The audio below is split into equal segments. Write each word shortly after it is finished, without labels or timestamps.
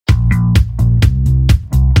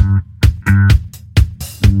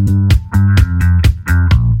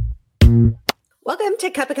Welcome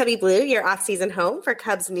to Cup of Cubby Blue, your off-season home for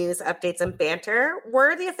Cubs news, updates, and banter.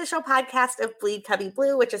 We're the official podcast of Bleed Cubby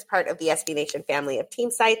Blue, which is part of the SB Nation family of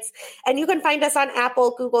team sites. And you can find us on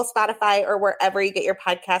Apple, Google, Spotify, or wherever you get your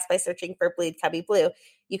podcast by searching for Bleed Cubby Blue.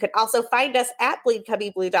 You can also find us at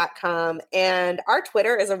bleedcubbyblue.com. And our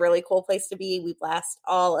Twitter is a really cool place to be. We blast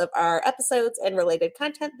all of our episodes and related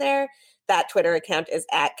content there. That Twitter account is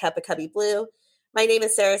at Cup of Cubby Blue. My name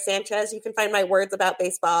is Sarah Sanchez. You can find my words about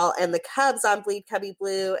baseball and the Cubs on Bleed Cubby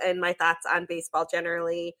Blue and my thoughts on baseball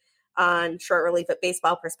generally on Short Relief at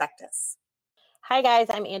Baseball Prospectus. Hi, guys.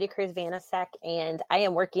 I'm Andy Cruz Vanasek, and I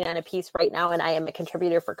am working on a piece right now, and I am a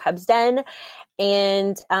contributor for Cubs Den.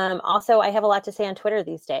 And also, I have a lot to say on Twitter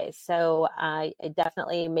these days. So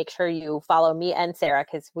definitely make sure you follow me and Sarah,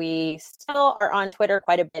 because we still are on Twitter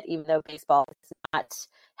quite a bit, even though baseball is not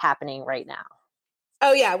happening right now.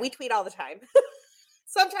 Oh, yeah. We tweet all the time.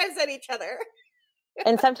 Sometimes at each other.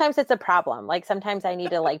 And sometimes it's a problem. Like sometimes I need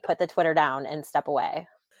to put the Twitter down and step away.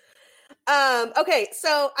 Okay,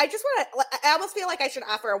 so I just want to. I almost feel like I should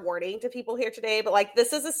offer a warning to people here today, but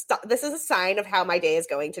this is a sign of how my day is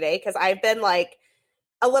going today, because I've been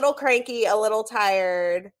a little cranky, a little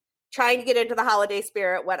tired, trying to get into the holiday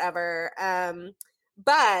spirit, whatever.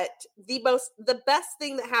 But the best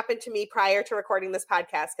thing that happened to me prior to recording this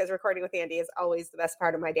podcast, because recording with Andy is always the best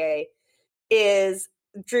part of my day, is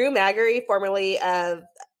Drew Magary, formerly of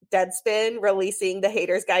Deadspin, releasing the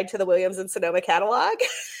Hater's Guide to the Williams and Sonoma catalog.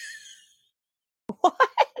 What?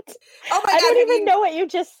 Oh my God! I don't even know what you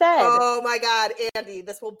just said. Oh my God, Andy,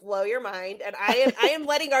 this will blow your mind, and I am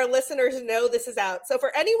letting our listeners know this is out. So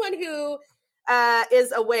for anyone who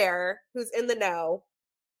is aware, who's in the know,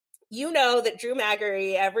 you know that Drew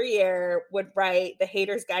Magary every year would write the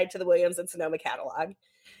Hater's Guide to the Williams and Sonoma catalog.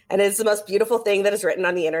 And it's the most beautiful thing that is written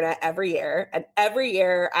on the internet every year. And every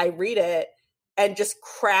year I read it and just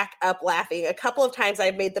crack up laughing. A couple of times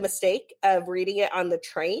I've made the mistake of reading it on the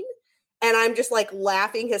train. And I'm just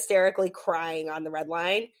laughing hysterically, crying on the red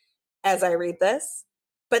line as I read this.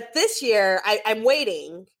 But this year I'm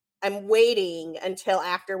waiting. I'm waiting until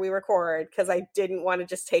after we record, because I didn't want to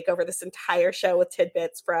just take over this entire show with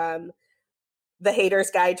tidbits from the Hater's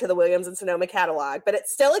Guide to the Williams and Sonoma catalog. But it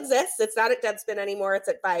still exists. It's not at Deadspin anymore. It's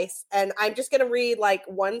at Vice. And I'm just going to read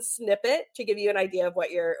one snippet to give you an idea of what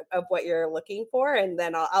you're looking for, and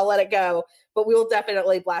then I'll let it go. But we will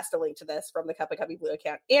definitely blast a link to this from the Cup of Cubby Blue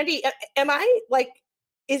account. Andy, am I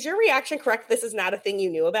is your reaction correct? This is not a thing you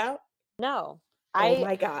knew about? No. Oh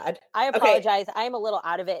my God. I apologize. Okay. I'm a little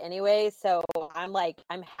out of it anyway. So I'm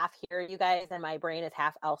half here, you guys, and my brain is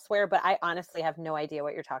half elsewhere, but I honestly have no idea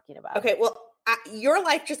what you're talking about. Okay. Well, your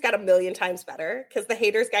life just got a million times better, because the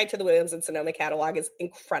Hater's Guide to the Williams and Sonoma catalog is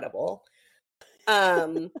incredible.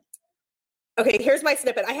 Okay. Here's my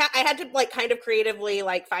snippet. I had to kind of creatively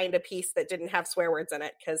find a piece that didn't have swear words in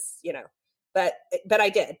it, because, but I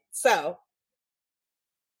did. So,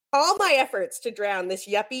 all my efforts to drown this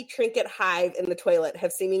yuppie trinket hive in the toilet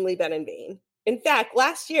have seemingly been in vain. In fact,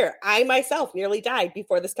 last year, I myself nearly died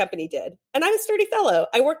before this company did. And I'm a sturdy fellow.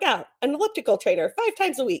 I work out, an elliptical trainer 5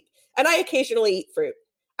 times a week, and I occasionally eat fruit.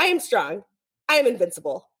 I am strong. I am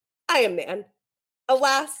invincible. I am man.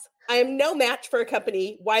 Alas, I am no match for a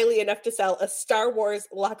company wily enough to sell a Star Wars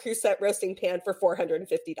La Crusette roasting pan for $450.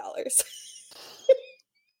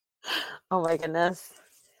 Oh my goodness.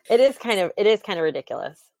 It is kind of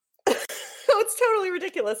ridiculous. It's totally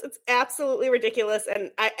ridiculous. It's absolutely ridiculous.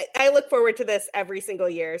 And I look forward to this every single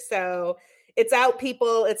year. So it's out,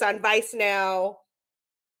 people. It's on Vice now.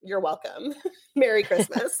 You're welcome. Merry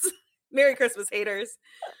Christmas. Merry Christmas, haters.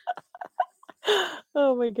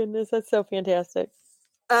 Oh my goodness. That's so fantastic.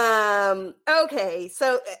 Okay.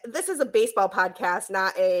 So this is a baseball podcast,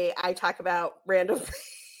 not I talk about random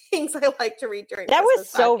things I like to read during That Christmas was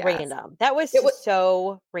so podcast. random. That was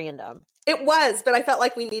so random. It was, but I felt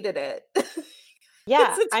like we needed it.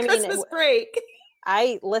 Yeah. It's Christmas break.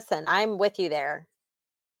 I'm with you there.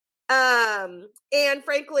 And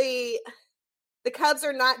frankly, the Cubs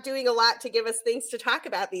are not doing a lot to give us things to talk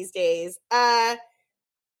about these days. As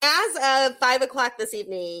of 5:00 this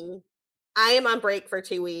evening, I am on break for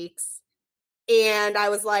 2 weeks. And I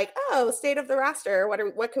was like, oh, state of the roster.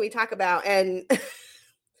 What can we talk about? And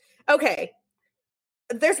okay.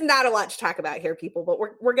 There's not a lot to talk about here, people, but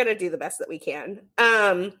we're going to do the best that we can.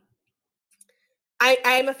 I'm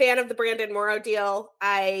a fan of the Brandon Morrow deal.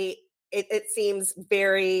 It seems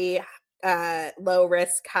very low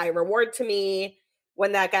risk, high reward to me.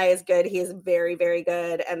 When that guy is good, he is very, very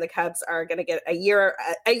good, and the Cubs are going to get a year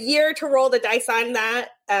to roll the dice on that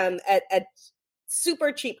at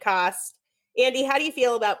super cheap cost. Andy, how do you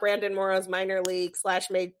feel about Brandon Morrow's minor league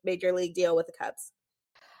 / major league deal with the Cubs?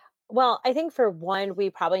 Well, I think for one, we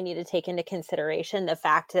probably need to take into consideration the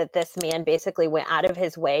fact that this man basically went out of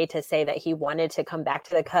his way to say that he wanted to come back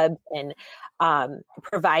to the Cubs and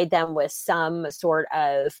provide them with some sort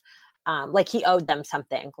of like he owed them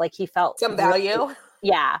something, like he felt Some really, value.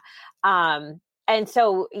 yeah. And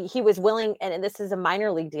so he was willing, and this is a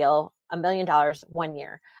minor league deal, $1 million 1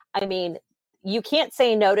 year. I mean, you can't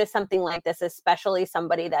say no to something like this, especially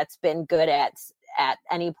somebody that's been good at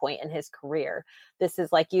any point in his career. This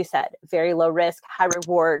is, like you said, very low risk, high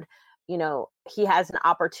reward. You know, he has an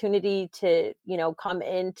opportunity to, you know, come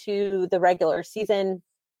into the regular season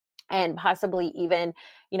and possibly even,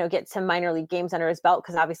 you know, get some minor league games under his belt,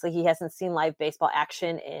 because obviously he hasn't seen live baseball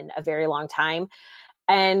action in a very long time,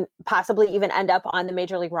 and possibly even end up on the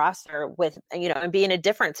major league roster with, you know, and being a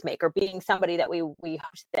difference maker, being somebody that we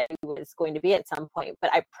hoped that he was going to be at some point.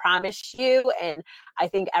 But I promise you, and I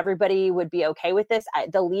think everybody would be okay with this,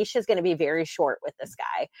 the leash is going to be very short with this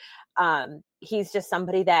guy. He's just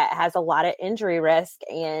somebody that has a lot of injury risk.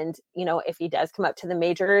 And, you know, if he does come up to the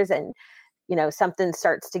majors and, you know, something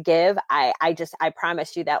starts to give, I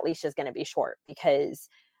promise you that leash is going to be short, because,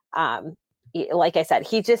 like I said,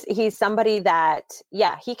 he's somebody that,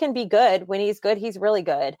 yeah, he can be good. When he's good, he's really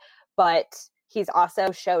good. But he's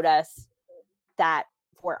also showed us that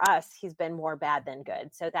for us, he's been more bad than good.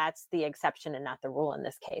 So that's the exception and not the rule in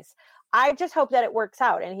this case. I just hope that it works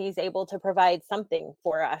out and he's able to provide something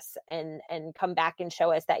for us and come back and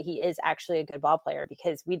show us that he is actually a good ball player,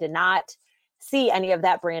 because we did not see any of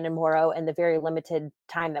that Brandon Morrow in the very limited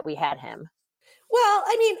time that we had him. Well,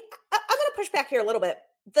 I mean, I'm going to push back here a little bit.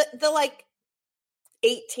 The like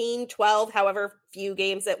 18, 12, however few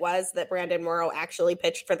games it was that Brandon Morrow actually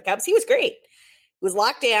pitched for the Cubs, he was great. He was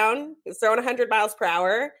locked down. He was throwing 100 miles per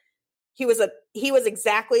hour. He was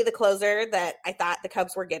exactly the closer that I thought the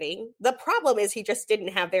Cubs were getting. The problem is he just didn't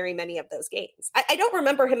have very many of those games. I don't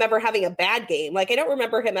remember him ever having a bad game. Like, I don't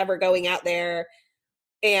remember him ever going out there,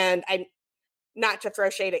 and I'm not to throw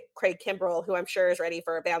shade at Craig Kimbrell, who I'm sure is ready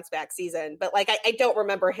for a bounce back season, but like, I don't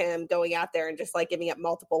remember him going out there and just like giving up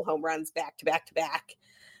multiple home runs back to back to back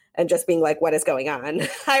and just being like, what is going on?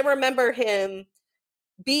 I remember him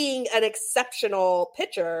being an exceptional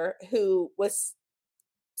pitcher who was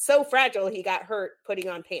so fragile he got hurt putting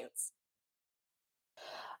on pants.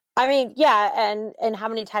 I mean, yeah, and how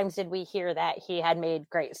many times did we hear that he had made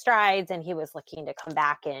great strides and he was looking to come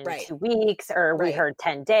back in Right. 2 weeks, or we heard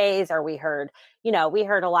 10 days, or we heard a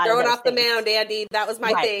lot throwing of those off things. The mound, Andy. That was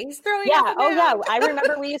my thing. He's throwing yeah. off the mound. Yeah. I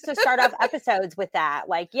remember we used to start off episodes with that,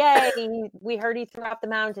 like, yay, we heard he threw off the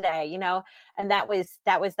mound today, and that was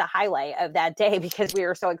the highlight of that day, because we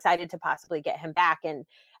were so excited to possibly get him back. And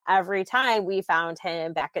every time we found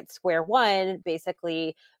him back at square one,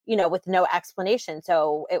 basically, with no explanation.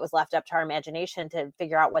 So it was left up to our imagination to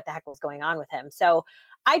figure out what the heck was going on with him. So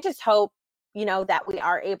I just hope, that we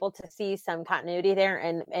are able to see some continuity there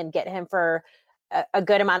and get him for a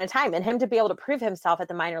good amount of time, and him to be able to prove himself at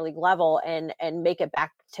the minor league level and make it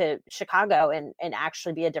back to Chicago and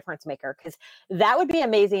actually be a difference maker. Because that would be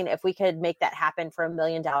amazing if we could make that happen for $1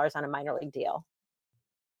 million on a minor league deal.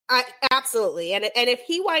 Absolutely. And if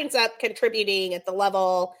he winds up contributing at the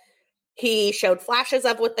level he showed flashes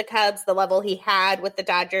of with the Cubs, the level he had with the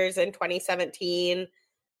Dodgers in 2017,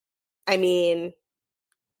 I mean,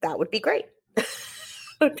 that would be great. It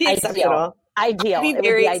would be exceptional. Ideal.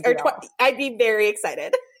 I'd be very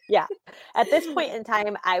excited. Yeah. At this point in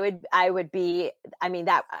time, I would be,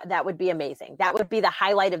 that would be amazing. That would be the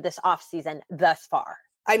highlight of this offseason thus far.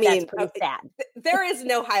 I mean, that's pretty sad. There is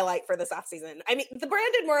no highlight for this offseason. I mean, the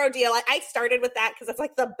Brandon Morrow deal, I started with that because it's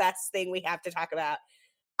like the best thing we have to talk about.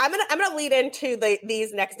 I'm gonna lead into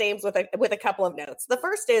these next names with a couple of notes. The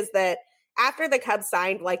first is that after the Cubs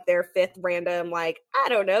signed like their fifth random, like, I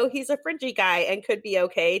don't know, he's a fringy guy and could be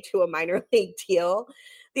okay to a minor league deal,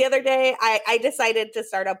 the other day, I decided to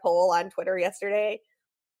start a poll on Twitter yesterday.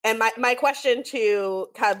 And my question to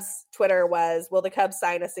Cubs Twitter was, will the Cubs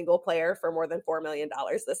sign a single player for more than $4 million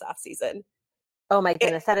this offseason? Oh my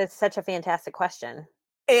goodness, that is such a fantastic question.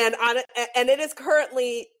 And it is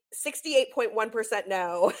currently 68.1%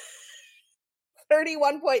 no,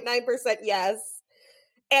 31.9% yes.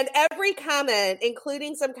 And every comment,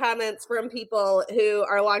 including some comments from people who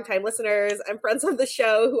are longtime listeners and friends of the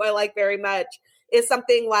show who I like very much, is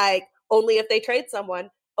something like, only if they trade someone,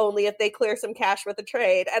 only if they clear some cash with a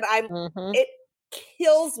trade. And it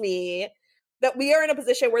kills me that we are in a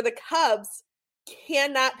position where the Cubs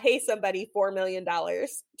cannot pay somebody $4 million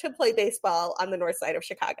to play baseball on the north side of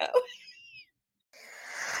Chicago.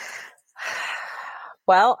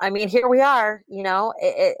 Well, I mean, here we are,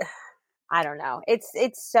 I don't know.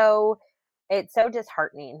 It's so It's so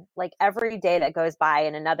disheartening. Like every day that goes by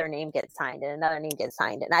and another name gets signed and another name gets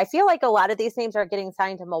signed. And I feel like a lot of these names are getting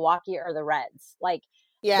signed to Milwaukee or the Reds. Like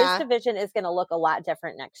this division is going to look a lot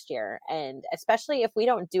different next year. And especially if we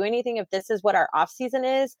don't do anything, if this is what our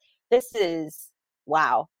offseason is, this is,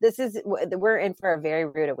 wow. We're in for a very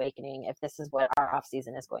rude awakening if this is what our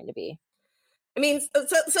offseason is going to be. I mean,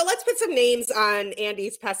 so let's put some names on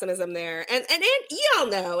Andy's pessimism there. And y'all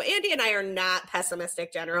know, Andy and I are not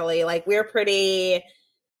pessimistic generally. Like we're Cubs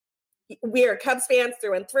fans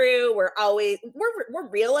through and through. We're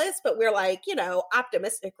realists, but we're like,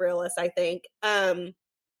 optimistic realists, I think.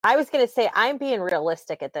 I was going to say, I'm being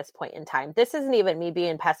realistic at this point in time. This isn't even me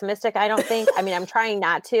being pessimistic, I don't think. I mean, I'm trying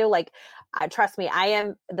not to. Like, trust me, I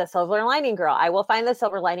am the silver lining girl. I will find the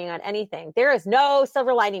silver lining on anything. There is no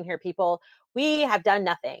silver lining here, people. We have done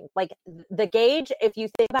nothing. Like the gauge, if you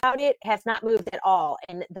think about it, has not moved at all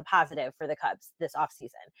in the positive for the Cubs this offseason.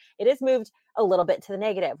 It has moved a little bit to the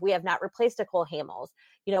negative. We have not replaced a Cole Hamels.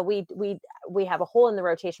 We have a hole in the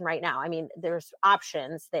rotation right now. I mean, there's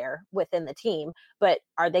options there within the team, but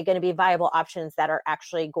are they going to be viable options that are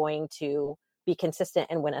actually going to be consistent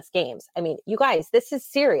and win us games? I mean, you guys, this is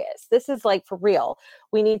serious. This is like for real.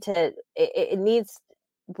 We need to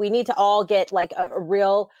all get like a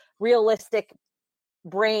realistic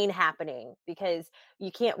brain happening, because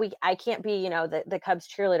I can't be, the Cubs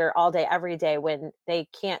cheerleader all day, every day when they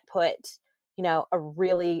can't put, a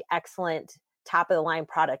really excellent top of the line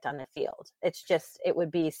product on the field. It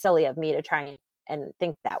would be silly of me to try and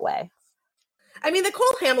think that way. I mean, the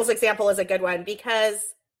Cole Hamels example is a good one because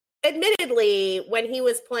admittedly, when he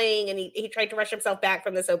was playing and he tried to rush himself back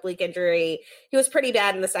from this oblique injury, he was pretty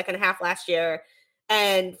bad in the second half last year.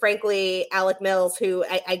 And frankly, Alec Mills, who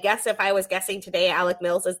I guess if I was guessing today, Alec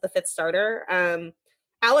Mills is the fifth starter.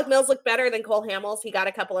 Alec Mills looked better than Cole Hamels. He got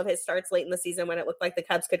a couple of his starts late in the season when it looked like the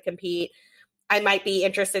Cubs could compete. I might be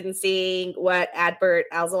interested in seeing what Adbert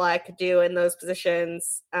Alzolay could do in those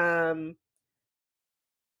positions. After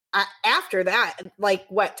that, like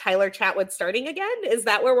what, Tyler Chatwood starting again? Is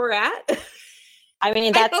that where we're at? I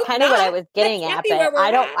mean, that's kind of what I was getting at, but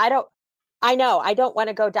I know I don't want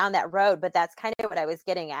to go down that road, but that's kind of what I was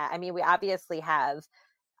getting at. I mean, we obviously have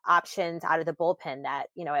options out of the bullpen that,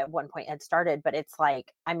 at one point had started, but it's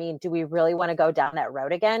like, I mean, do we really want to go down that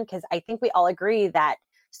road again? Because I think we all agree that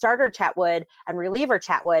starter Chatwood and reliever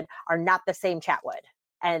Chatwood are not the same Chatwood.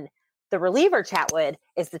 And the reliever Chatwood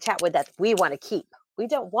is the Chatwood that we want to keep. We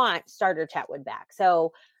don't want starter Chatwood back.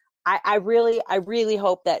 So I really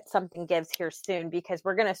hope that something gives here soon, because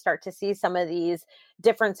we're going to start to see some of these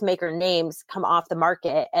difference maker names come off the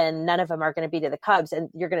market, and none of them are going to be to the Cubs. And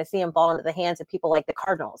you're going to see them fall into the hands of people like the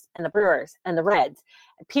Cardinals and the Brewers and the Reds,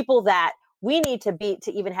 people that we need to beat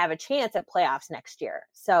to even have a chance at playoffs next year.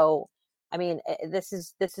 So, I mean, this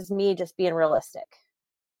is me just being realistic.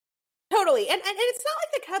 Totally. And it's not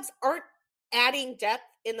like the Cubs aren't adding depth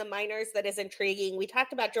in the minors that is intriguing. We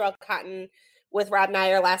talked about Joel Cotton with Rob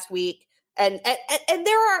Meyer last week. And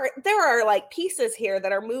there are like pieces here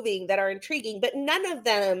that are moving, that are intriguing, but none of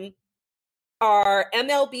them are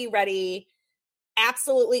MLB ready,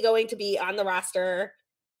 absolutely going to be on the roster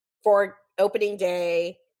for opening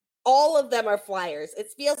day. All of them are flyers. It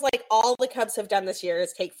feels like all the Cubs have done this year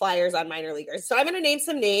is take flyers on minor leaguers. So I'm going to name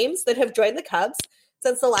some names that have joined the Cubs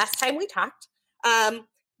since the last time we talked.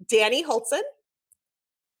 Danny Hultzen,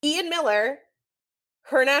 Ian Miller,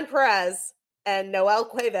 Hernan Perez, and Noel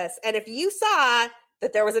Cuevas. And if you saw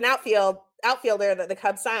that there was an outfielder that the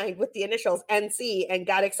Cubs signed with the initials NC and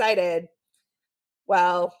got excited,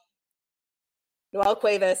 well, Noel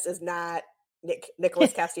Cuevas is not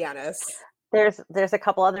Nicholas Castellanos. There's a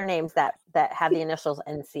couple other names that have the initials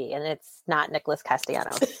NC, and it's not Nicholas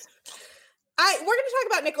Castellanos. We're going to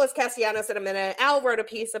talk about Nicholas Castellanos in a minute. Al wrote a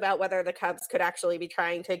piece about whether the Cubs could actually be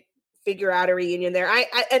trying to figure out a reunion there. I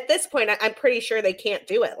at this point, I'm pretty sure they can't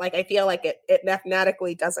do it. Like, I feel like it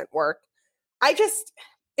mathematically doesn't work.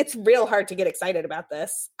 It's real hard to get excited about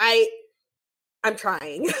this. I'm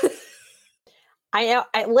trying. I know.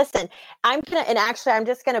 Listen, I'm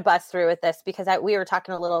just gonna bust through with this because we were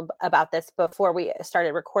talking a little about this before we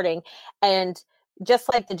started recording, and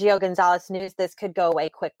just like the Gio Gonzalez news, this could go away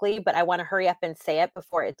quickly, but I want to hurry up and say it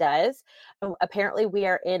before it does. Apparently, we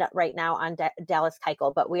are in right now on Dallas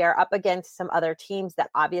Keuchel, but we are up against some other teams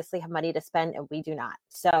that obviously have money to spend, and we do not.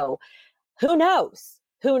 So, who knows?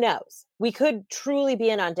 Who knows? We could truly be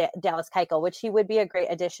in on Dallas Keuchel, which he would be a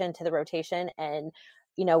great addition to the rotation, and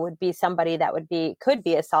would be somebody that could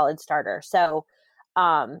be a solid starter. So,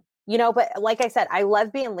 but like I said, I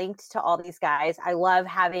love being linked to all these guys. I love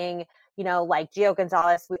having like Gio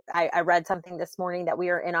Gonzalez, I read something this morning that we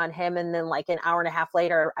were in on him. And then like an hour and a half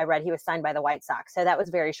later, I read he was signed by the White Sox. So that was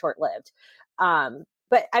very short lived.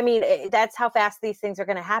 But I mean, that's how fast these things are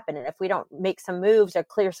going to happen. And if we don't make some moves or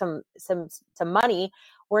clear some money,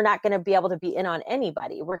 we're not going to be able to be in on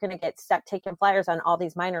anybody. We're going to get stuck taking flyers on all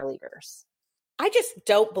these minor leaguers. I just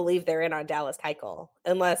don't believe they're in on Dallas Keuchel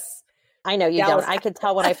unless. I know you don't. I could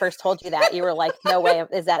tell when I first told you that. You were like, no way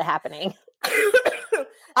is that happening.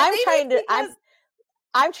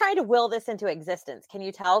 I'm trying to will this into existence. Can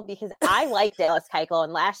you tell? Because I like Dallas Keuchel,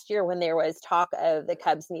 and last year when there was talk of the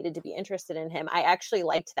Cubs needed to be interested in him, I actually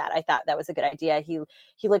liked that. I thought that was a good idea. He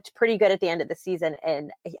looked pretty good at the end of the season,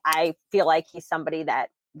 and I feel like he's somebody that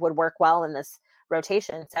would work well in this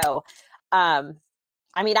rotation. So,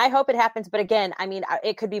 I mean, I hope it happens. But again, I mean,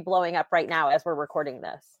 it could be blowing up right now as we're recording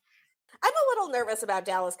this. I'm a little nervous about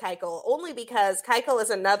Dallas Keuchel only because Keuchel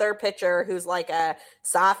is another pitcher who's like a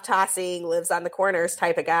soft tossing, lives on the corners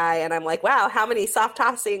type of guy. And I'm like, wow, how many soft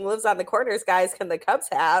tossing, lives on the corners guys can the Cubs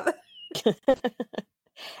have?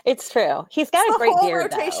 It's true. He's got a great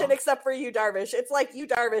beard, rotation though. Except for Yu Darvish. It's like Yu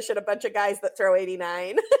Darvish and a bunch of guys that throw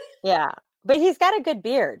 89. Yeah, but he's got a good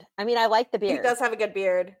beard. I mean, I like the beard. He does have a good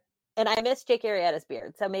beard. And I miss Jake Arrieta's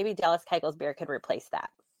beard. So maybe Dallas Keuchel's beard could replace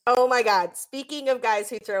that. Oh my God. Speaking of guys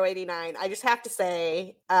who throw 89, I just have to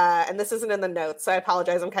say, and this isn't in the notes, so I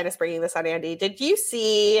apologize. I'm kind of springing this on Andy. Did you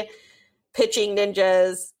see Pitching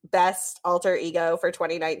Ninja's best alter ego for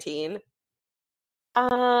 2019?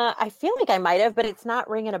 I feel like I might have, but it's not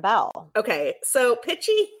ringing a bell. Okay. So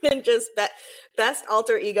Pitching Ninja's best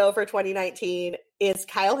alter ego for 2019 is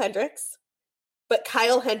Kyle Hendricks. But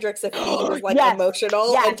Kyle Hendricks, if he was like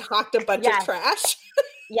emotional and talked a bunch of trash.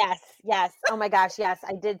 Yes. Oh my gosh, yes,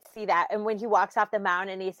 I did see that. And when he walks off the mound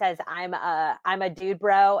and he says, "I'm a dude,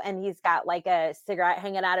 bro," and he's got like a cigarette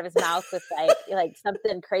hanging out of his mouth with like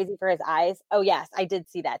something crazy for his eyes. Oh yes, I did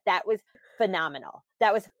see that. That was phenomenal.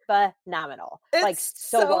 It's like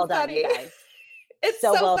so well done, you guys. It's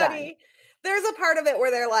so well funny. Done. There's a part of it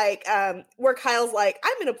where they're like, where Kyle's like,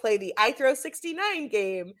 "I'm going to play the I throw 69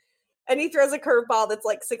 game," and he throws a curveball that's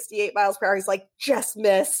like 68 miles per hour. He's like, "Just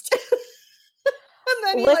missed." And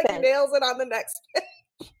then he like nails it on the next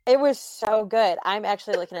pitch. It was so good. I'm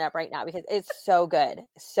actually looking it up right now because it's so good.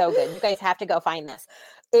 So good. You guys have to go find this.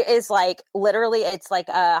 It is like literally it's like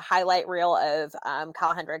a highlight reel of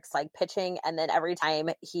Kyle Hendricks like pitching, and then every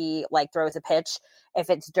time he like throws a pitch, if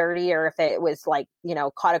it's dirty or if it was like,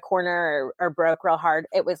 caught a corner or broke real hard,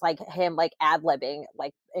 it was like him like ad-libbing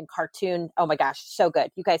like in cartoon. Oh my gosh, so good.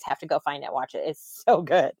 You guys have to go find it, watch it. It's so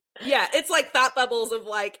good. Yeah, it's like thought bubbles of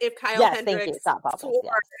like if Kyle Hendricks swore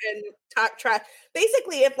and talk trash.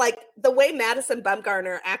 Basically, if like the way Madison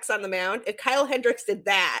Bumgarner acts on the mound, if Kyle Hendricks did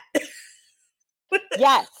that.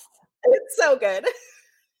 Yes. It's so good.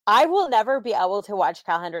 I will never be able to watch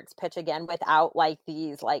Kyle Hendricks pitch again without like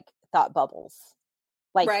these like thought bubbles.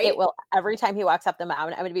 Like It will, every time he walks up the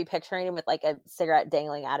mound, I'm going to be picturing him with like a cigarette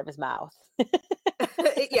dangling out of his mouth.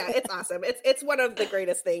 Yeah, it's awesome. It's one of the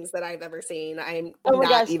greatest things that I've ever seen.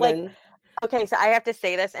 Okay, so I have to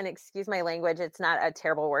say this, and excuse my language, it's not a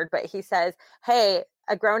terrible word, but he says, "Hey,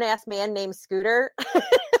 a grown-ass man named Scooter."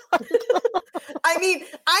 I mean,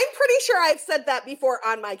 I'm pretty sure I've said that before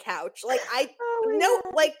on my couch. Like,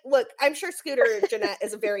 look, I'm sure Scooter Jeanette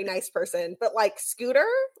is a very nice person, but like Scooter,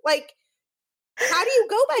 like, how do you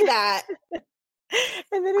go by that?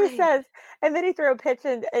 And then he says, and then he threw a pitch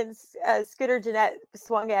and Scooter Jeanette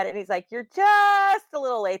swung at it, and he's like, "You're just a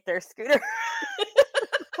little late there, Scooter."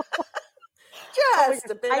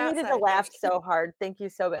 I needed to laugh so hard. Thank you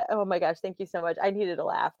so much. Oh my gosh, thank you so much. I needed to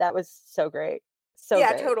laugh. That was so great.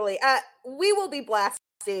 Yeah, totally. We will be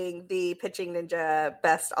blasting the Pitching Ninja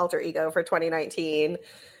best alter ego for 2019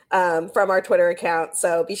 from our Twitter account.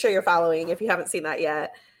 So be sure you're following if you haven't seen that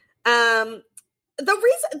yet. The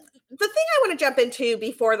thing I want to jump into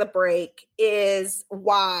before the break is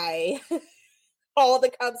why all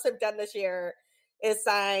the Cubs have done this year is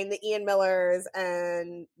sign the Ian Millers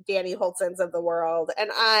and Danny Holtzens of the world. And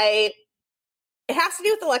it has to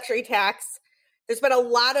do with the luxury tax. There's been a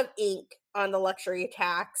lot of ink on the luxury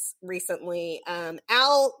tax recently.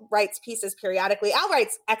 Al writes pieces periodically. Al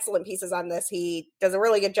writes excellent pieces on this. He does a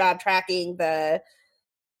really good job tracking the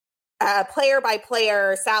player by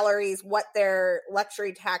player salaries, what their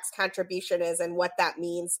luxury tax contribution is and what that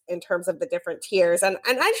means in terms of the different tiers. And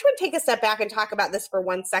I just want to take a step back and talk about this for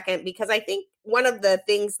 1 second, because I think one of the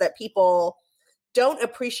things that people don't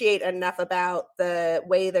appreciate enough about the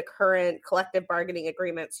way the current collective bargaining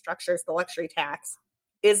agreement structures the luxury tax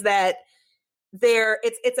is that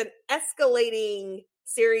it's an escalating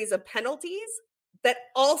series of penalties that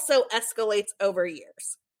also escalates over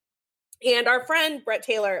years. And our friend Brett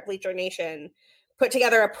Taylor at Bleacher Nation put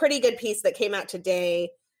together a pretty good piece that came out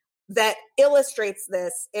today that illustrates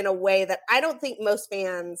this in a way that I don't think most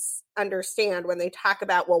fans understand when they talk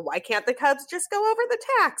about, well, why can't the Cubs just go over the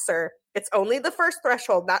tax? Or it's only the first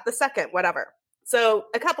threshold, not the second, whatever. So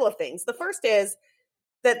a couple of things. The first is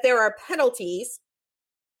that there are penalties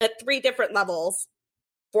at 3 different levels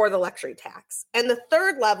for the luxury tax. And the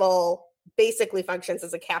third level basically functions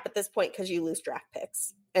as a cap at this point because you lose draft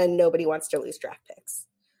picks and nobody wants to lose draft picks.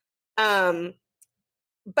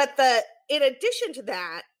 But in addition to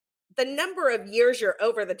that, the number of years you're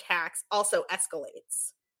over the tax also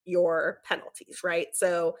escalates your penalties, right?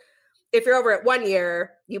 So if you're over it 1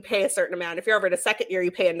 year, you pay a certain amount. If you're over it a second year,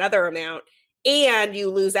 you pay another amount, and you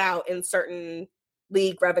lose out in certain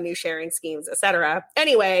league revenue sharing schemes, et cetera.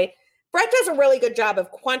 Anyway, Brett does a really good job of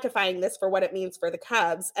quantifying this for what it means for the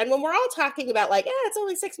Cubs. And when we're all talking about like, it's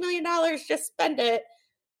only $6 million, just spend it.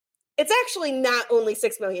 It's actually not only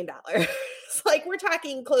 $6 million. Like we're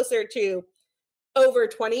talking closer to over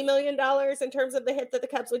 $20 million in terms of the hit that the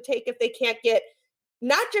Cubs would take if they can't get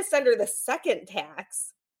not just under the second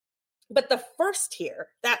tax, but the first tier,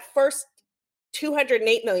 that first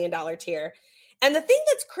 $208 million tier. And the thing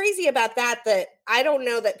that's crazy about that I don't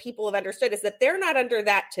know that people have understood is that they're not under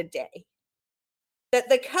that today. That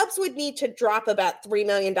the Cubs would need to drop about $3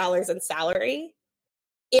 million in salary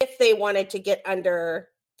if they wanted to get under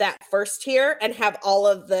that first tier and have all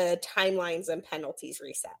of the timelines and penalties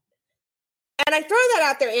reset. And I throw that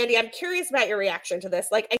out there, Andy. I'm curious about your reaction to this.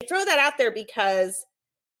 Like, I throw that out there because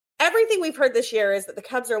everything we've heard this year is that the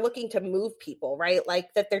Cubs are looking to move people, right?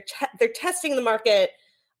 Like that they're testing the market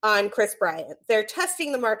on Chris Bryant. They're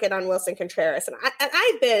testing the market on Wilson Contreras. And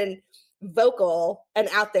I've been vocal and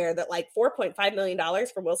out there that like $4.5 million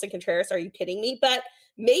from Wilson Contreras. Are you kidding me? But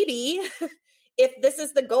maybe if this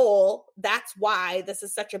is the goal, that's why this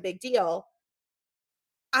is such a big deal.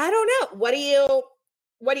 I don't know.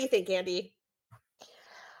 What do you think, Andy?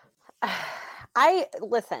 I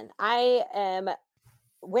am,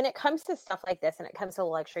 when it comes to stuff like this and it comes to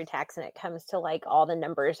luxury tax and it comes to like all the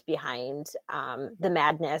numbers behind the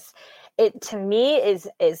madness, it to me is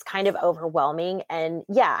kind of overwhelming. And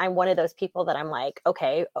yeah, I'm one of those people that I'm like,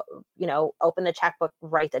 okay, open the checkbook,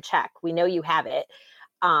 write the check. We know you have it.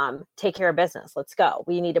 Take care of business. Let's go.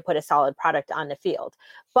 We need to put a solid product on the field.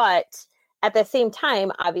 But at the same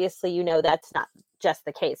time, obviously, that's not just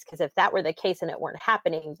the case, because if that were the case and it weren't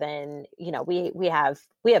happening, then we have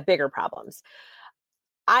bigger problems.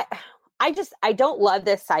 I don't love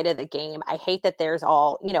this side of the game. I hate that there's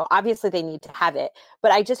all, obviously they need to have it,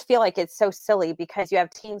 but I just feel like it's so silly because you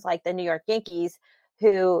have teams like the New York Yankees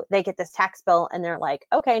who they get this tax bill and they're like,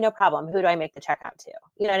 okay, no problem. Who do I make the check out to?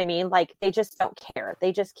 You know what I mean? Like they just don't care.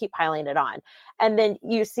 They just keep piling it on. And then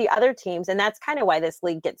you see other teams, and that's kind of why this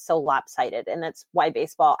league gets so lopsided. And that's why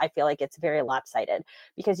baseball, I feel like it's very lopsided,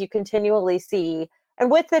 because you continually see, and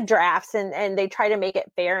with the drafts and they try to make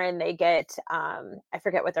it fair, and they get, I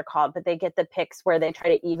forget what they're called, but they get the picks where they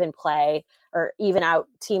try to even play or even out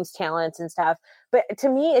teams' talents and stuff. But to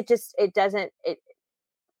me, it doesn't,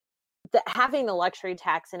 having the luxury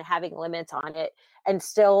tax and having limits on it and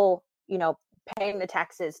still, paying the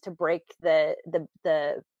taxes to break the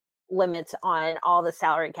limits on all the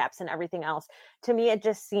salary caps and everything else, to me, it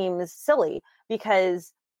just seems silly,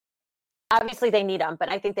 because obviously they need them, but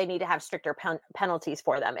I think they need to have stricter penalties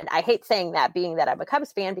for them. And I hate saying that, being that I'm a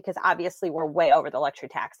Cubs fan, because obviously we're way over the luxury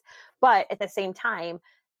tax. But at the same time,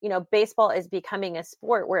 baseball is becoming a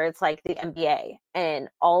sport where it's like the NBA, and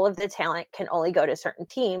all of the talent can only go to certain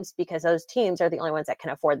teams because those teams are the only ones that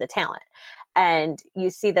can afford the talent. And you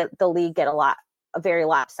see that the league get very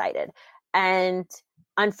lopsided. And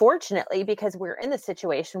unfortunately, because we're in the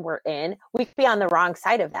situation we're in, we could be on the wrong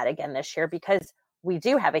side of that again this year, because we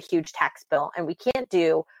do have a huge tax bill and we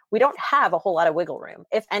don't have a whole lot of wiggle room,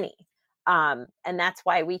 if any. And that's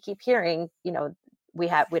why we keep hearing, we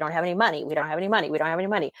don't have any money. We don't have any money. We don't have any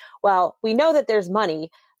money. Well, we know that there's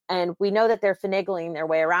money, and we know that they're finagling their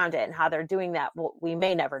way around it, and how they're doing that, we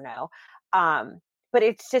may never know. But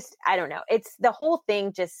it's just, I don't know. It's, the whole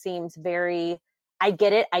thing just seems very, I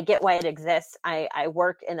get it. I get why it exists. I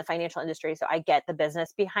work in the financial industry, so I get the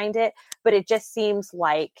business behind it, but it just seems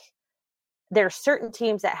like there are certain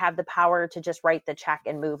teams that have the power to just write the check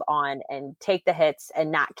and move on and take the hits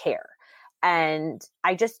and not care. And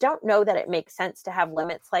I just don't know that it makes sense to have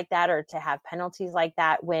limits like that or to have penalties like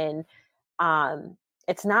that when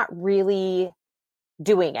it's not really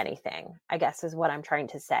doing anything, I guess is what I'm trying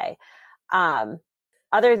to say.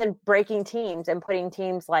 Other than breaking teams and putting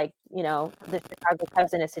teams like, the Chicago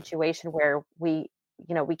Cubs in a situation where we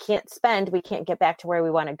can't spend, we can't get back to where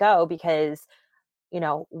we want to go because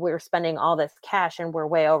we're spending all this cash and we're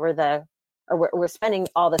way over we're spending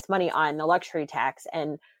all this money on the luxury tax,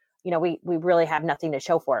 and we really have nothing to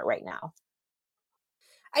show for it right now.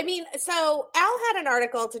 I mean, so Al had an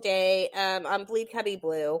article today on Bleed Cubby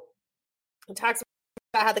Blue. It talks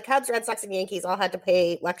about how the Cubs, Red Sox, and Yankees all had to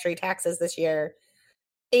pay luxury taxes this year.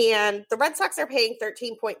 And the Red Sox are paying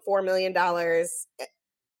 $13.4 million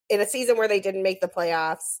in a season where they didn't make the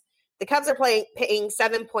playoffs. The Cubs are paying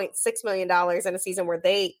 $7.6 million in a season where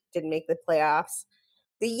they didn't make the playoffs.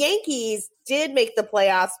 The Yankees did make the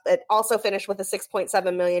playoffs, but also finished with a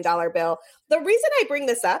 $6.7 million bill. The reason I bring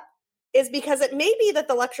this up is because it may be that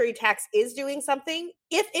the luxury tax is doing something,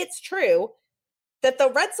 if it's true, that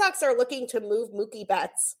the Red Sox are looking to move Mookie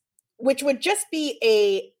Betts, which would just be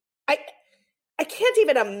I can't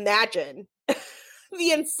even imagine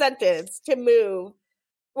the incentives to move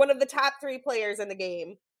one of the top 3 players in the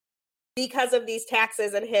game because of these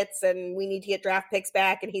taxes and hits, and we need to get draft picks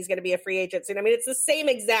back, and he's going to be a free agent soon. I mean, it's the same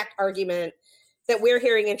exact argument that we're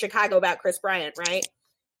hearing in Chicago about Chris Bryant, right?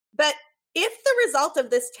 But if the result of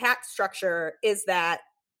this tax structure is that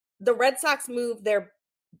the Red Sox move their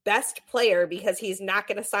best player because he's not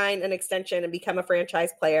going to sign an extension and become a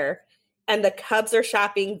franchise player, and the Cubs are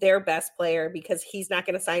shopping their best player because he's not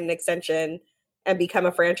going to sign an extension and become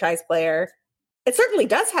a franchise player, it certainly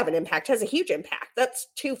does have an impact, has a huge impact. That's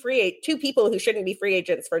two people who shouldn't be free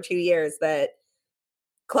agents for 2 years that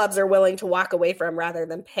clubs are willing to walk away from rather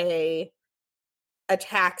than pay a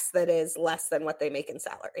tax that is less than what they make in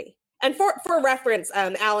salary. And for reference,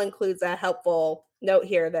 Al includes a helpful note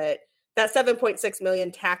here that 7.6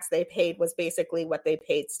 million tax they paid was basically what they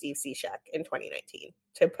paid Steve Cishek in 2019,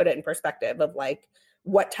 to put it in perspective of like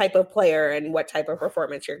what type of player and what type of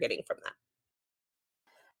performance you're getting from that.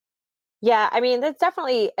 Yeah, I mean, that's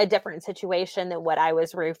definitely a different situation than what I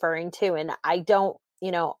was referring to. And I don't,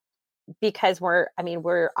 because we're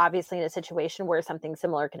obviously in a situation where something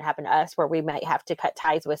similar can happen to us, where we might have to cut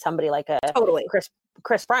ties with somebody like totally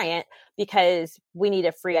Chris Bryant, because we need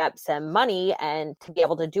to free up some money and to be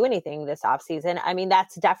able to do anything this offseason. I mean,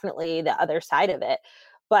 that's definitely the other side of it.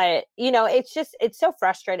 But, it's so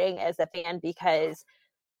frustrating as a fan, because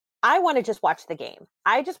I want to just watch the game.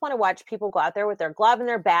 I just want to watch people go out there with their glove and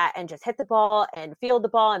their bat and just hit the ball and field the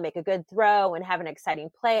ball and make a good throw and have an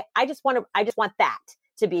exciting play. I just want that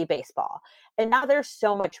to be baseball. And now there's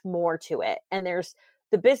so much more to it. And there's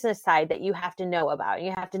the business side that you have to know about.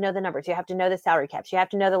 You have to know the numbers. You have to know the salary caps. You have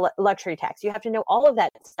to know the luxury tax. You have to know all of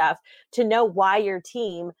that stuff to know why your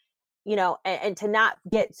team, and to not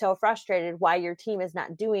get so frustrated why your team is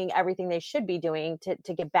not doing everything they should be doing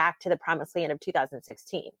to get back to the promised land of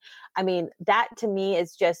 2016. I mean, that to me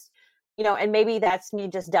is just, and maybe that's me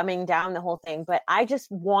just dumbing down the whole thing, but I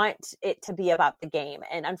just want it to be about the game.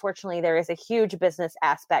 And unfortunately, there is a huge business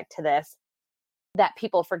aspect to this that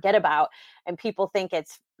people forget about, and people think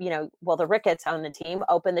it's, well, the Ricketts own the team,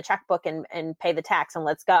 open the checkbook and pay the tax and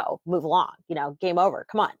let's go, move along, game over,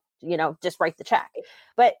 come on, just write the check.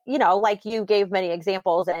 But, like you gave many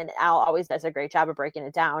examples, and Al always does a great job of breaking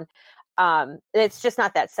it down. It's just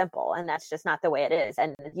not that simple, and that's just not the way it is.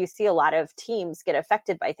 And you see a lot of teams get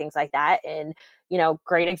affected by things like that. And,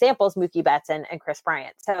 great examples, Mookie Betts and Chris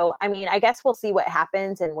Bryant. So, I mean, I guess we'll see what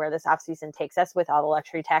happens and where this offseason takes us with all the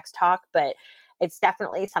luxury tax talk, but it's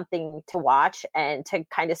definitely something to watch and to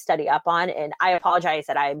kind of study up on. And I apologize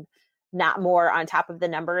that I'm not more on top of the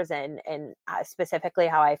numbers and specifically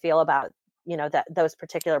how I feel about, those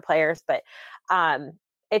particular players. But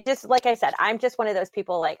it just, like I said, I'm just one of those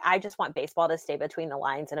people, like, I just want baseball to stay between the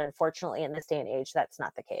lines. And unfortunately, in this day and age, that's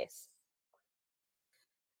not the case.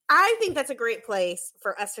 I think that's a great place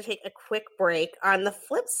for us to take a quick break. On the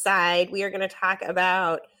flip side, we are going to talk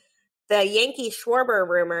about the Yankee Schwarber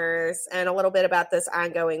rumors and a little bit about this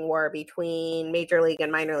ongoing war between Major League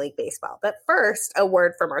and Minor League Baseball. But first, a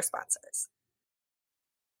word from our sponsors.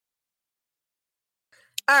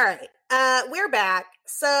 All right, we're back.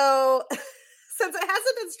 So since it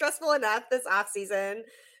hasn't been stressful enough this offseason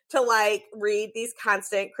to read these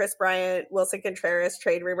constant Chris Bryant, Wilson Contreras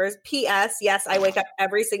trade rumors. P.S. Yes, I wake up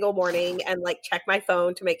every single morning and check my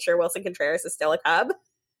phone to make sure Wilson Contreras is still a Cub.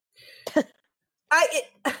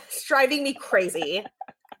 It's driving me crazy.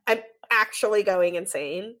 I'm actually going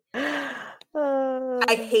insane. I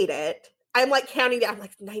hate it. I'm counting down. I'm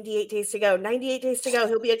 98 days to go. 98 days to go.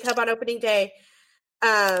 He'll be a Cub on opening day.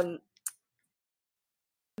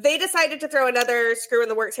 They decided to throw another screw in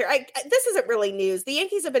the works here. This isn't really news. The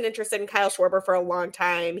Yankees have been interested in Kyle Schwarber for a long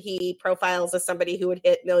time. He profiles as somebody who would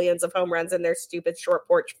hit millions of home runs in their stupid short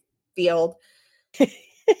porch field.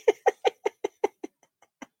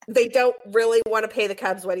 They don't really want to pay the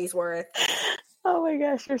Cubs what he's worth. Oh my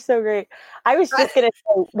gosh, you're so great. I was just gonna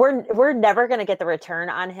say we're never gonna get the return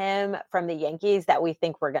on him from the Yankees that we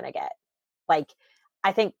think we're gonna get. Like,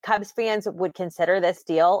 I think Cubs fans would consider this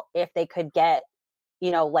deal if they could get,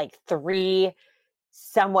 like three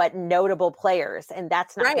somewhat notable players, and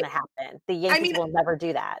that's not Right. gonna happen. The I Yankees mean, will never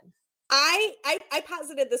do that. I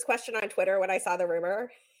posited this question on Twitter when I saw the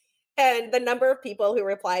rumor, and the number of people who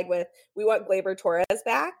replied with, "We want Gleyber Torres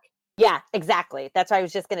back." Yeah, exactly. That's what I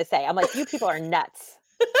was just gonna say. I'm like, you people are nuts.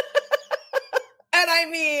 And I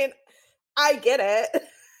mean, I get it.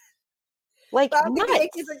 Like, But I don't think the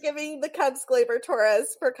Yankees nuts. are giving the Cubs Gleyber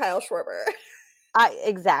Torres for Kyle Schwarber.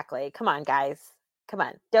 Exactly. Come on, guys. Come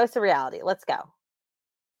on. Dose of reality. Let's go.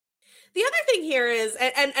 The other thing here is,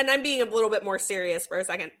 and I'm being a little bit more serious for a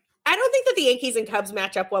second. I don't think that the Yankees and Cubs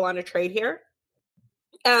match up well on a trade here.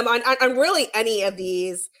 On really any of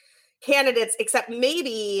these candidates, except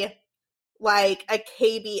maybe like a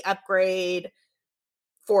KB upgrade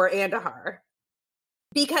for Andahar.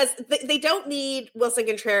 Because they don't need Wilson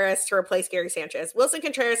Contreras to replace Gary Sanchez. Wilson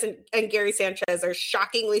Contreras and Gary Sanchez are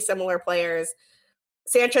shockingly similar players.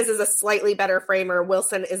 Sanchez is a slightly better framer.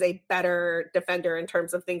 Wilson is a better defender in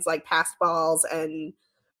terms of things like pass balls and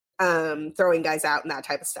throwing guys out and that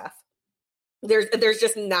type of stuff. There's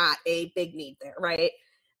just not a big need there, right?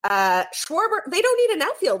 Schwarber, they don't need an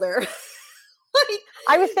outfielder. Like,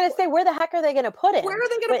 I was going to say, where the heck are they going to put him? Where are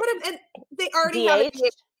they going to put him? And they already have a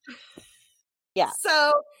DH. Yeah.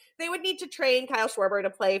 So they would need to train Kyle Schwarber to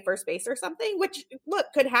play first base or something, which, look,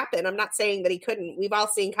 could happen. I'm not saying that he couldn't. We've all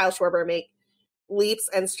seen Kyle Schwarber make leaps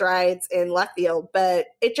and strides in left field, but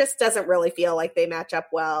it just doesn't really feel like they match up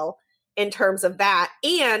well in terms of that.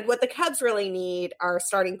 And what the Cubs really need are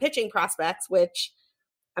starting pitching prospects, which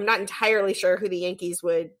I'm not entirely sure who the Yankees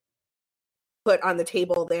would put on the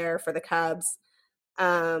table there for the Cubs.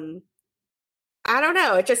 I don't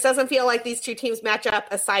know. It just doesn't feel like these two teams match up,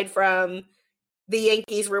 aside from the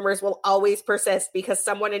Yankees rumors will always persist because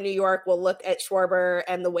someone in New York will look at Schwarber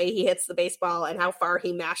and the way he hits the baseball and how far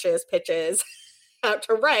he mashes pitches out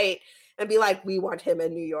to right and be like, we want him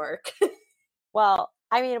in New York. Well,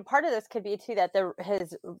 I mean, part of this could be too that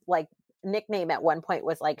his like nickname at one point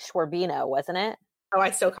was like Schwarbino, wasn't it? Oh,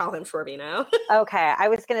 I still call him Schwarbino. Okay. I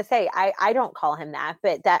was going to say, I don't call him that,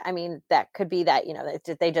 but that could be that,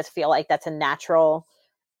 they just feel like that's a natural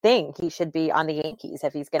thing. He should be on the Yankees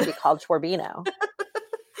if he's going to be called Schwarbino.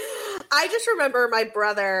 I just remember my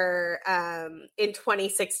brother in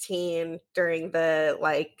 2016 during the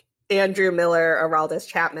like Andrew Miller, Aroldis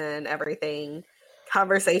Chapman, everything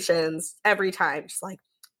conversations every time, just like,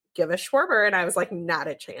 give us Schwarber. And I was like, not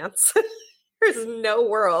a chance. There's no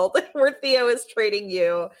world where Theo is trading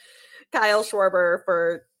you Kyle Schwarber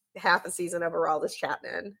for half a season of Aroldis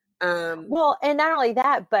Chapman. Well, and not only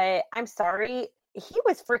that, but I'm sorry, he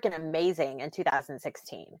was freaking amazing in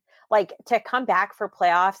 2016. Like, to come back for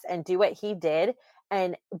playoffs and do what he did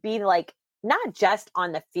and be like, not just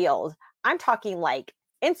on the field, I'm talking like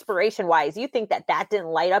inspiration wise. You think that didn't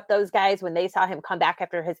light up those guys when they saw him come back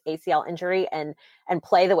after his ACL injury and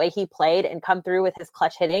play the way he played and come through with his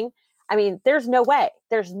clutch hitting? I mean, there's no way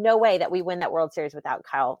that we win that World Series without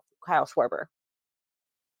Kyle Schwarber.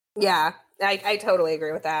 Yeah, I totally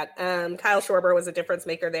agree with that. Kyle Schwarber was a difference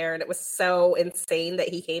maker there, and it was so insane that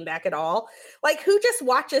he came back at all. Like, who just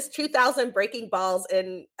watches 2,000 breaking balls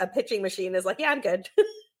in a pitching machine is like, yeah, I'm good.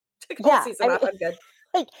 Took a whole season off, I'm good.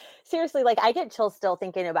 Like, seriously, like, I get chills still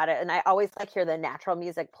thinking about it, and I always like hear the natural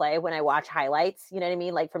music play when I watch highlights, you know what I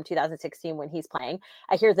mean? Like, from 2016 when he's playing,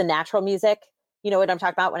 I hear the natural music. You know what I'm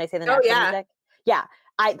talking about when I say the natural music? Yeah.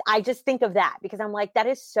 I just think of that because I'm like, that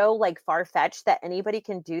is so like far-fetched that anybody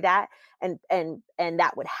can do that and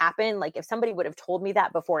that would happen. Like, if somebody would have told me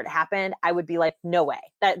that before it happened, I would be like, no way.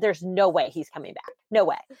 There's no way he's coming back. No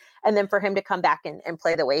way. And then for him to come back and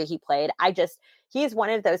play the way he played, he's one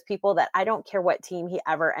of those people that I don't care what team he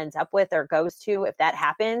ever ends up with or goes to. If that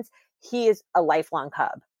happens, he is a lifelong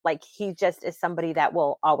Cub. Like, he just is somebody that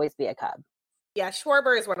will always be a Cub. Yeah,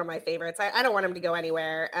 Schwarber is one of my favorites. I don't want him to go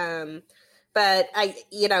anywhere. But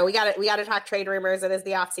we got to talk trade rumors. It is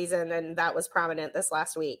the off season, and that was prominent this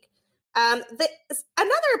last week. Another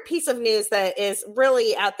piece of news that is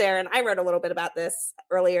really out there, and I wrote a little bit about this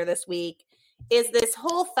earlier this week, is this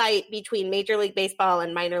whole fight between Major League Baseball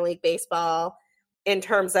and Minor League Baseball in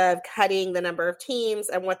terms of cutting the number of teams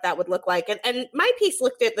and what that would look like. And my piece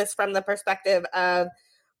looked at this from the perspective of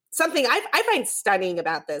something I find stunning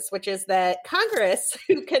about this, which is that Congress,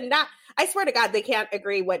 who cannot, I swear to God, they can't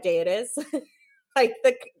agree what day it is. Like,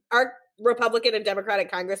 our Republican and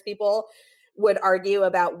Democratic Congress people would argue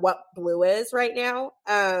about what blue is right now.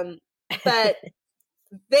 But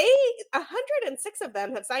 106 of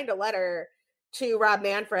them have signed a letter to Rob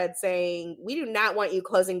Manfred saying, we do not want you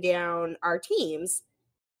closing down our teams.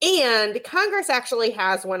 And Congress actually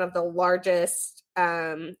has one of the largest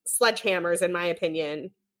sledgehammers, in my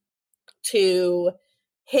opinion, to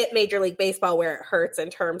hit Major League Baseball where it hurts in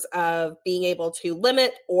terms of being able to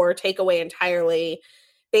limit or take away entirely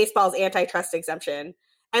baseball's antitrust exemption.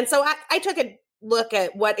 And so I took a look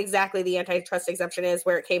at what exactly the antitrust exemption is,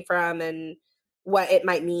 where it came from, and what it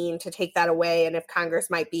might mean to take that away, and if Congress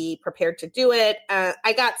might be prepared to do it.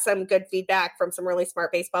 I got some good feedback from some really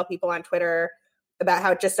smart baseball people on Twitter about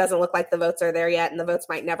how it just doesn't look like the votes are there yet, and the votes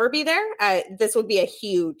might never be there. This would be a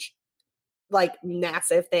huge, like,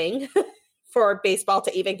 massive thing for baseball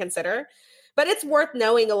to even consider. But it's worth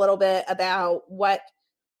knowing a little bit about what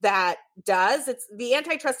that does. It's the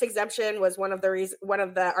antitrust exemption was one of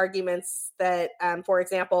the arguments that, for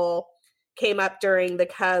example, came up during the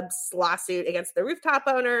Cubs lawsuit against the rooftop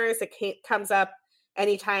owners. It comes up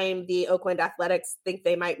anytime the Oakland Athletics think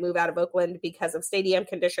they might move out of Oakland because of stadium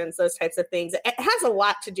conditions, those types of things. It has a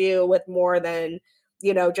lot to do with more than,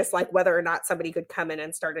 just like whether or not somebody could come in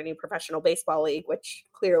and start a new professional baseball league, which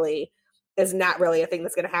clearly is not really a thing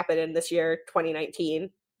that's going to happen in this year, 2019,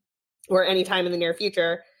 or anytime in the near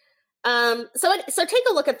future. So take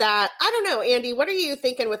a look at that. I don't know, Andy, what are you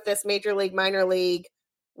thinking with this major league, minor league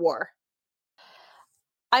war?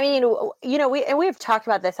 I mean, we've talked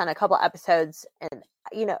about this on a couple episodes, and,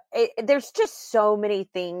 there's just so many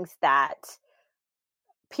things that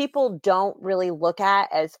people don't really look at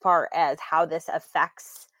as far as how this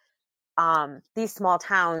affects these small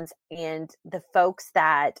towns and the folks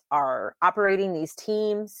that are operating these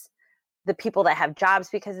teams, the people that have jobs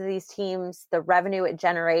because of these teams, the revenue it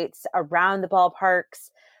generates around the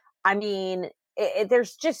ballparks. I mean,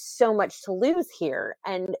 there's just so much to lose here.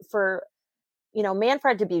 And for,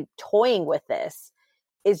 Manfred to be toying with this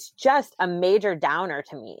is just a major downer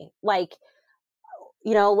to me. Like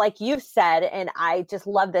you've said, and I just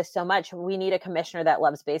love this so much, we need a commissioner that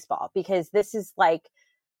loves baseball, because this is like,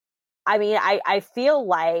 I feel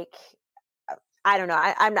like, I don't know,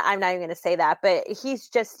 I'm not even going to say that, but he's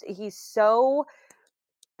so,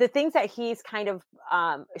 the things that he's kind of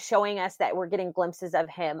showing us that we're getting glimpses of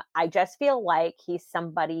him, I just feel like he's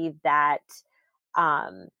somebody that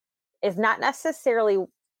is not necessarily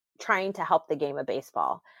trying to help the game of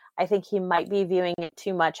baseball. I think he might be viewing it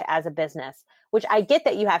too much as a business, which I get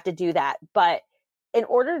that you have to do that. But in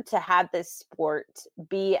order to have this sport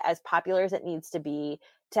be as popular as it needs to be,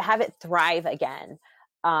 to have it thrive again,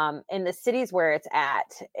 in the cities where it's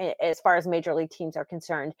at, as far as major league teams are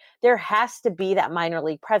concerned, there has to be that minor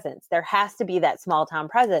league presence. There has to be that small town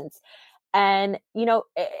presence. And,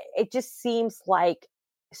 it just seems like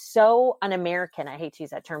so un-American. I hate to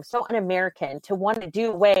use that term, so un-American to want to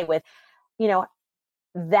do away with,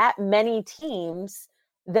 that many teams,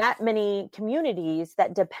 that many communities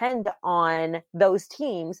that depend on those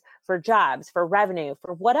teams for jobs, for revenue,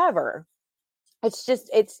 for whatever. It's just,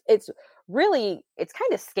 it's really, it's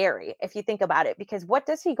kind of scary if you think about it, because what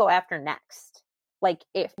does he go after next? Like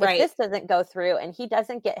if this doesn't go through and he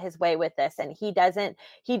doesn't get his way with this, and he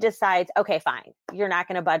decides, okay, fine, you're not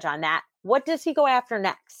going to budge on that. What does he go after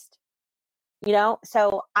next?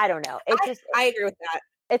 So I don't know. I agree with that.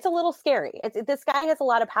 It's a little scary. This guy has a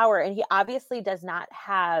lot of power, and he obviously does not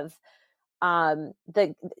have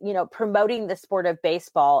promoting the sport of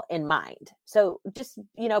baseball in mind. So just,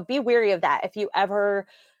 be wary of that. If you ever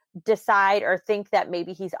decide or think that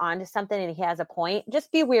maybe he's onto something and he has a point,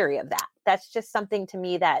 just be wary of that. That's just something to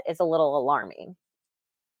me that is a little alarming.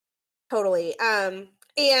 Totally. And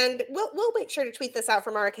we'll make sure to tweet this out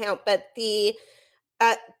from our account, but the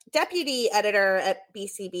deputy editor at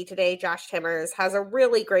BCB Today, Josh Timmers, has a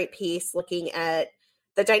really great piece looking at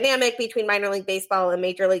the dynamic between minor league baseball and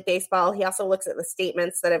major league baseball. He also looks at the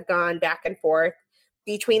statements that have gone back and forth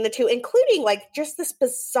between the two, including like just this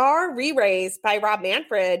bizarre re-raise by Rob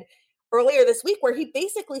Manfred earlier this week, where he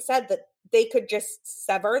basically said that they could just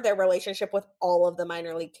sever their relationship with all of the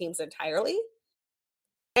minor league teams entirely.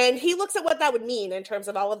 And he looks at what that would mean in terms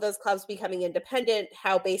of all of those clubs becoming independent,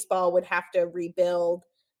 how baseball would have to rebuild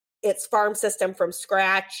its farm system from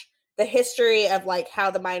scratch, the history of like how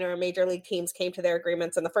the minor and major league teams came to their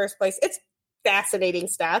agreements in the first place. It's fascinating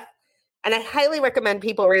stuff. And I highly recommend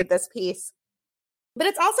people read this piece. But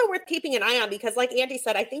it's also worth keeping an eye on, because like Andy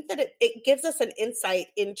said, I think that it gives us an insight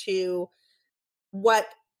into what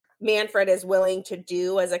Manfred is willing to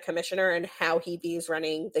do as a commissioner and how he views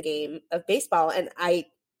running the game of baseball. And I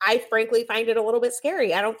frankly find it a little bit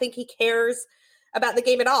scary. I don't think he cares about the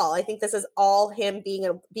game at all. I think this is all him being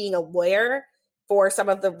a lawyer for some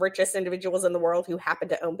of the richest individuals in the world who happen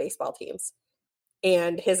to own baseball teams.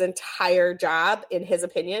 And his entire job, in his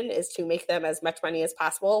opinion, is to make them as much money as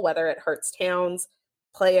possible, whether it hurts towns,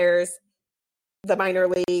 players, the minor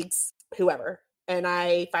leagues, whoever. And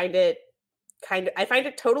I find it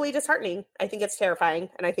totally disheartening. I think it's terrifying,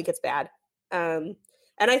 and I think it's bad. And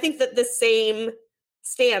I think that the same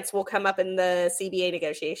stance will come up in the CBA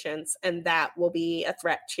negotiations, and that will be a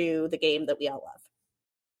threat to the game that we all love.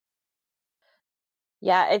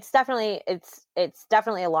 Yeah, it's definitely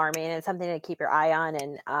alarming, and it's something to keep your eye on,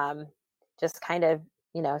 and just kind of,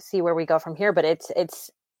 see where we go from here. But it's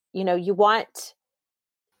you want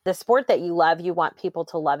the sport that you love, you want people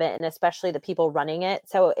to love it, and especially the people running it.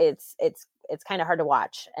 So it's kind of hard to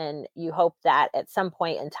watch, and you hope that at some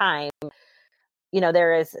point in time,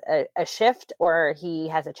 there is a shift, or he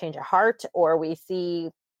has a change of heart, or we see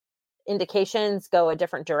indications go a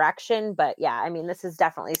different direction. But yeah, I mean, this is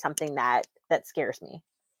definitely something that scares me.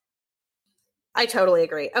 I totally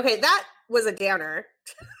agree. Okay, that was a downer.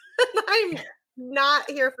 I'm not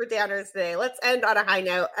here for downers today. Let's end on a high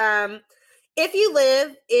note. If you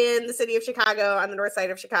live in the city of Chicago, on the north side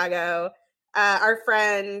of Chicago, our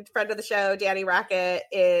friend of the show, Danny Rocket,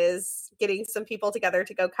 is getting some people together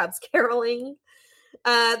to go Cubs caroling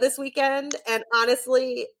this weekend. And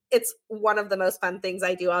honestly, it's one of the most fun things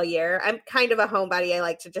I do all year. I'm kind of a homebody. I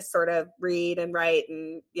like to just sort of read and write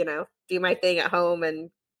and, do my thing at home, and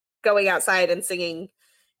going outside and singing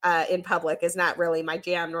in public is not really my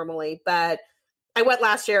jam normally. But I went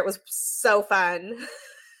last year. It was so fun.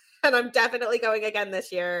 And I'm definitely going again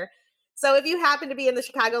this year. So if you happen to be in the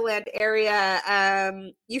Chicagoland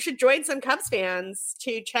area, you should join some Cubs fans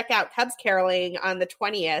to check out Cubs caroling on the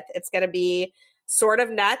 20th. It's going to be sort of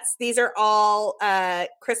nuts. These are all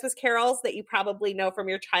Christmas carols that you probably know from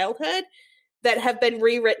your childhood that have been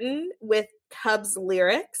rewritten with Cubs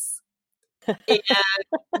lyrics. And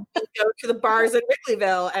we go to the bars in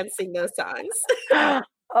Wrigleyville and sing those songs.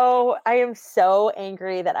 Oh, I am so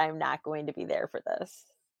angry that I'm not going to be there for this.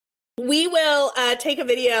 We will take a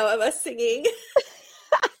video of us singing.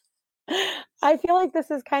 I feel like this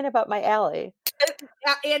is kind of up my alley.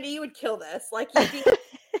 Andy, you would kill this. Like, you'd be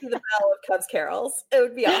the bell of Cubs carols. It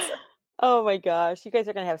would be awesome. Oh my gosh, you guys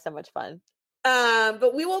are going to have so much fun.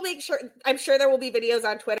 But we will make sure, I'm sure there will be videos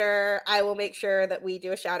on Twitter. I will make sure that we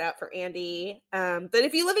do a shout out for Andy. But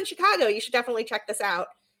if you live in Chicago, you should definitely check this out.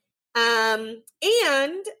 And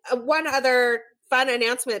one other fun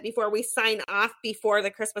announcement before we sign off before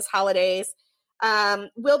the Christmas holidays.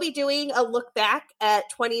 We'll be doing a look back at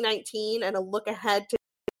 2019 and a look ahead to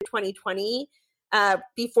 2020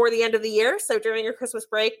 before the end of the year. So during your Christmas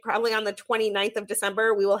break, probably on the 29th of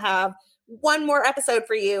December, we will have one more episode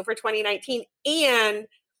for you for 2019. And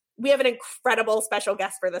we have an incredible special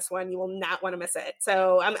guest for this one. You will not want to miss it.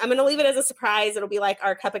 So I'm going to leave it as a surprise. It'll be like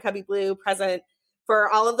our Cup of Cubby Blue present for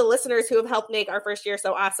all of the listeners who have helped make our first year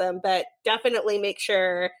so awesome. But definitely make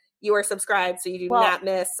sure you are subscribed so you do not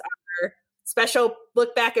miss our special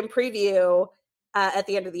look back and preview at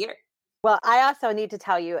the end of the year. Well, I also need to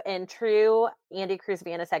tell you, in true Andy Cruz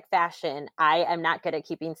Vanasek fashion, I am not good at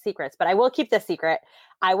keeping secrets, but I will keep this secret.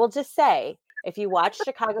 I will just say, if you watch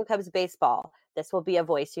Chicago Cubs baseball, this will be a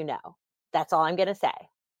voice you know. That's all I'm going to say.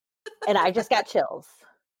 And I just got chills.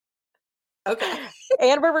 Okay.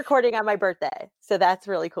 And we're recording on my birthday, so that's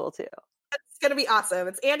really cool too. It's going to be awesome.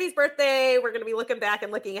 It's Andy's birthday. We're going to be looking back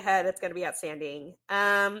and looking ahead. It's going to be outstanding.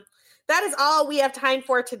 That is all we have time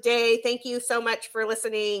for today. Thank you so much for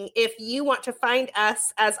listening. If you want to find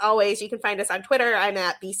us, as always, you can find us on Twitter. I'm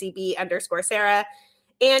at BCB_Sarah.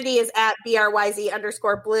 Andy is at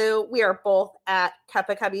BRYZ_Blue. We are both at Cup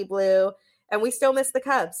of Cubby Blue. And we still miss the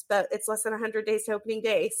Cubs, but it's less than 100 days to opening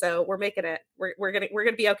day. So we're making it. We're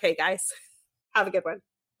gonna be okay, guys. Have a good one.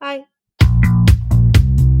 Bye.